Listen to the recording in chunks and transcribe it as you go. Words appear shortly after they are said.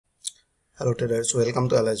Hello traders, welcome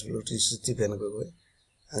to Aliceblue. This is Stephen,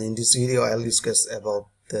 and in this video I'll discuss about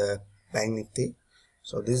the Bank Nifty.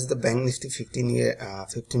 So this is the Bank Nifty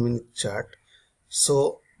 15-minute chart.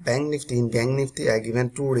 So in Bank Nifty I given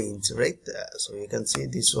two range, right? So you can see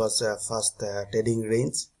this was first trading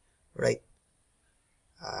range, right?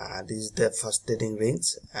 This is the first trading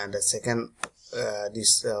range, and the second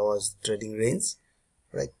this was trading range,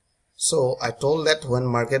 right? So I told that when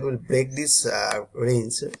market will break this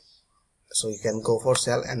range, so you can go for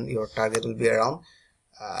sell and your target will be around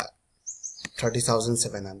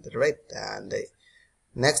 30,700, right? And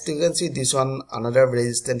next you can see this one, another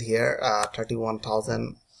resistance here,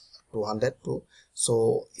 31,202.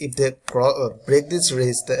 So if they break this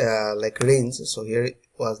range, range, so here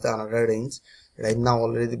was the another range. Right now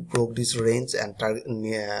already broke this range, and target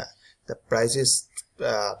the price is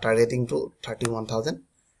targeting to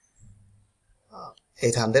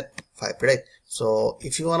 31,805, right? So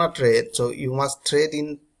if you wanna trade, so you must trade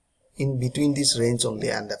in between this range only.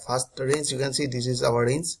 And the first range, you can see this is our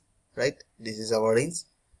range, right? This is our range,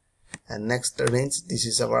 and next range, this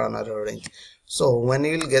is our another range. So when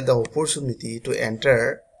you will get the opportunity to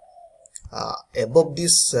enter above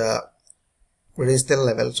this resistance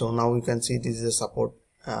level, so now you can see this is a support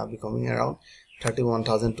becoming around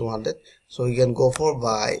 31,200. so you can go for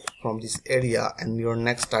buy from this area, and your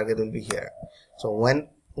next target will be here. So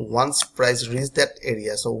once price reach that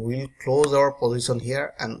area, so we'll close our position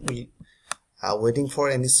here, and we'll waiting for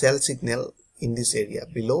any sell signal in this area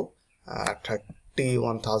below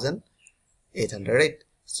 31,800, right?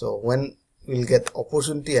 So when we'll get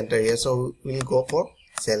opportunity enter here, so we'll go for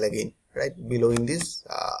sell again, right, below in this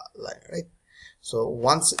line, right? So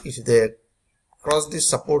once if they cross this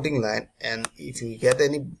supporting line, and if we get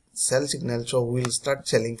any sell signal, so we'll start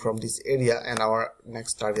selling from this area, and our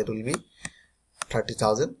next target will be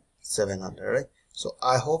 30,700, right? So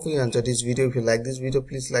I hope you enjoyed this video. If you like this video,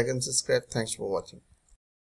 please like and subscribe. Thanks for watching.